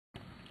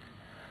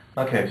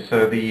Okay,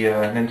 so the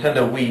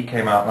Nintendo Wii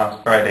came out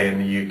last Friday in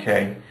the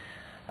UK,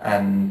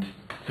 and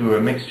through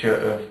a mixture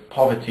of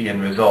poverty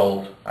and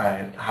resolve,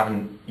 I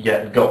haven't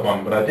yet got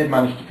one, but I did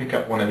manage to pick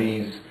up one of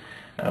these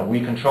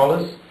Wii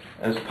controllers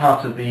as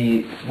part of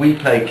the Wii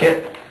Play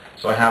kit.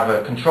 So I have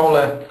a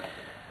controller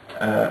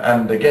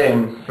and a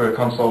game for a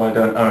console I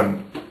don't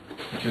own,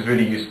 which is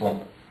really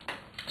useful.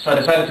 So I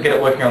decided to get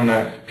it working on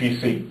the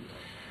PC.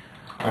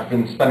 I've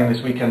been spending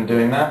this weekend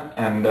doing that,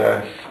 and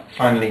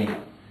finally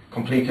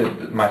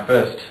completed my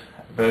first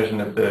version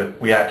of the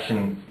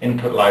WiiAction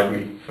Input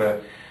Library for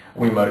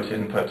Wiimote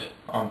input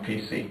on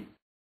PC.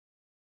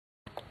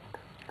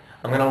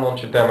 I'm going to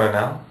launch a demo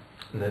now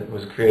that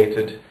was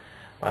created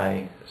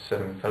by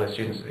some fellow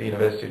students at the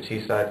University of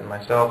Teesside and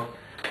myself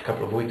a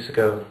couple of weeks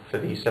ago for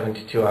the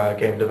 72-hour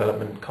game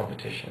development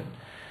competition.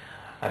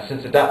 I've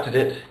since adapted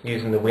it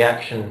using the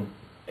WiiAction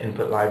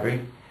Input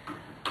Library,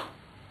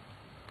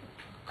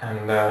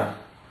 and I'm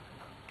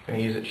going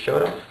to use it to show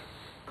it off.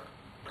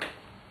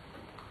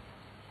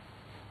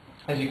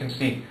 As you can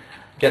see,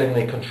 getting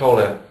the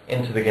controller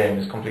into the game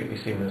is completely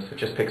seamless. It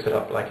just picks it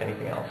up like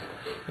anything else.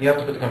 You have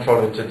to put the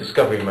controller into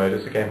discovery mode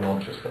as the game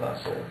launches, but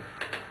that's all.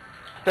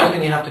 First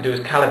thing you have to do is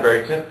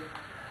calibrate it.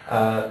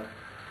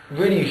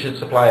 Really, you should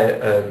supply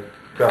a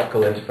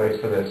graphical interface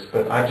for this,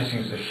 but I just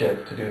used a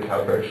ship to do the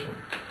calibration.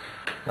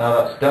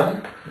 Now that's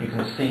done, you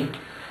can see.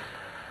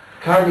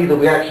 Currently the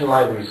WiiAction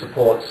library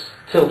supports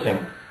tilting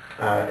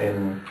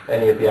in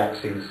any of the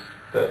axes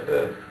that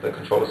the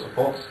controller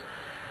supports.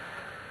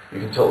 You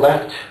can tilt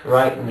left,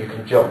 right, and you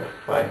can jump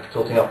by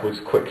tilting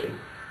upwards quickly.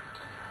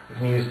 You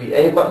can use the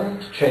A button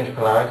to change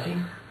polarity.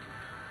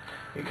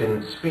 You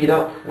can speed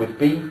up with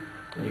B,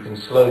 and you can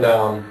slow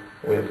down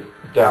with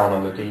down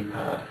on the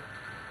D-pad.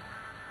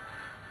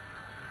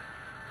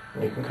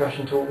 And you can crash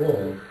into a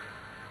wall.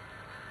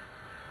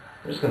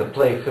 I'm just going to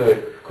play through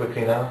it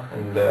quickly now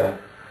and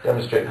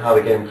demonstrate how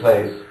the game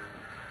plays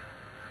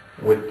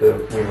with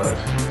the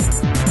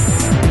Wiimote.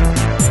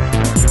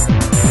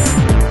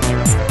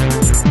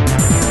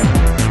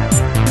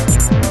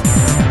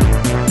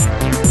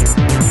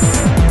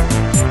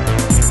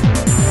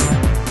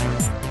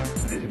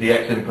 The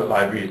XInput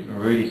library is a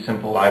really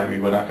simple library.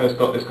 When I first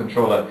got this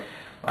controller,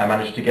 I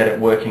managed to get it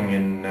working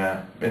in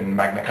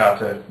Magna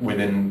Carta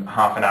within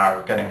half an hour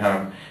of getting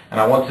home. And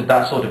I wanted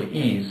that sort of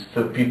ease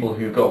for people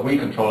who got Wii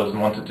controllers and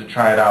wanted to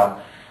try it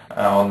out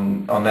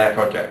on their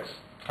projects.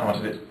 I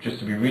wanted it just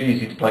to be really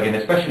easy to plug in,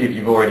 especially if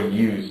you've already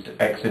used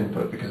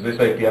XInput, because this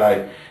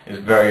API is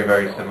very,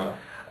 very similar.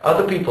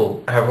 Other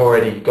people have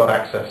already got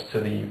access to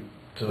the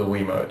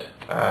Wiimote.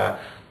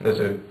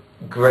 There's a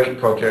great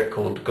project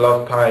called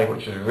GlovePie,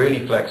 which is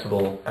really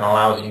flexible and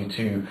allows you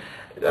to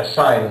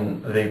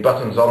assign the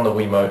buttons on the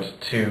Wiimote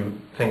to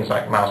things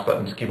like mouse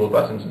buttons, keyboard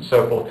buttons, and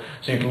so forth,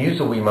 so you can use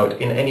the Wiimote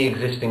in any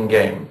existing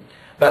game.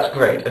 That's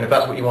great, and if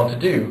that's what you want to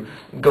do,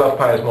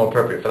 GlovePie is more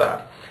appropriate for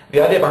that. The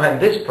idea behind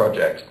this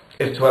project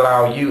is to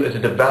allow you as a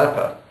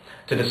developer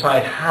to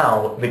decide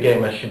how the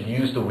gamer should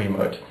use the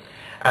Wiimote.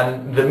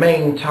 And the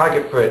main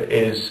target for it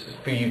is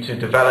for you to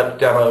develop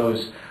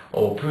demos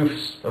or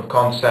proofs of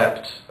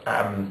concept,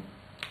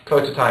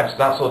 prototypes,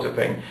 that sort of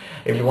thing.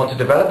 If you want to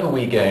develop a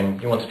Wii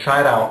game, you want to try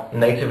it out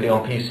natively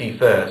on PC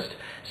first,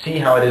 see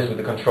how it is with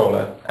the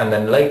controller, and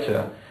then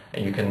later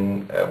you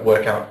can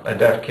work out a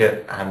dev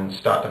kit and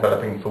start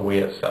developing for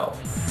Wii itself.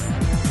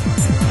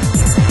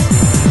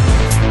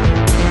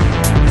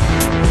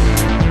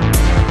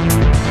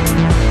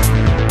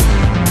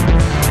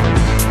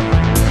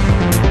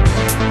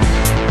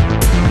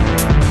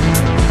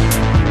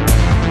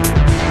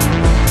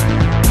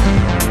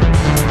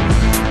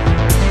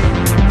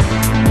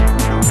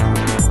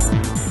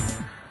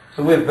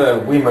 So with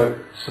Wiimote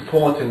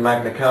support in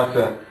Magna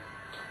Carta,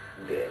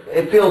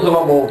 it feels a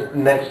lot more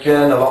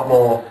next-gen, a lot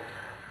more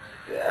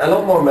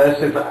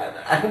immersive.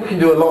 I think we can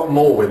do a lot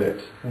more with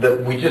it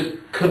that we just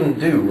couldn't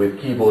do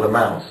with keyboard and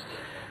mouse.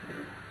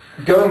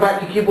 Going back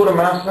to keyboard and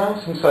mouse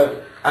now, since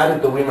I've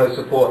added the Wiimote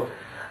support,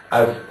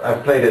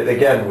 I've played it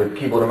again with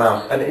keyboard and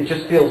mouse, and it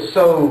just feels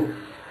so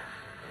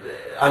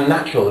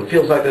unnatural. It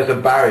feels like there's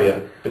a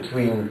barrier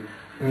between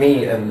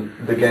me and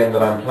the game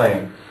that I'm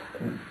playing.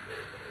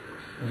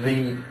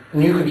 The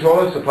new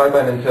controller supplied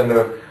by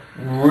Nintendo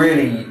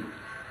really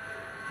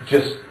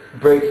just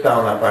breaks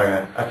down that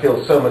barrier. I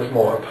feel so much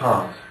more a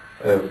part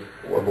of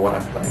what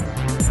I'm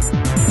playing.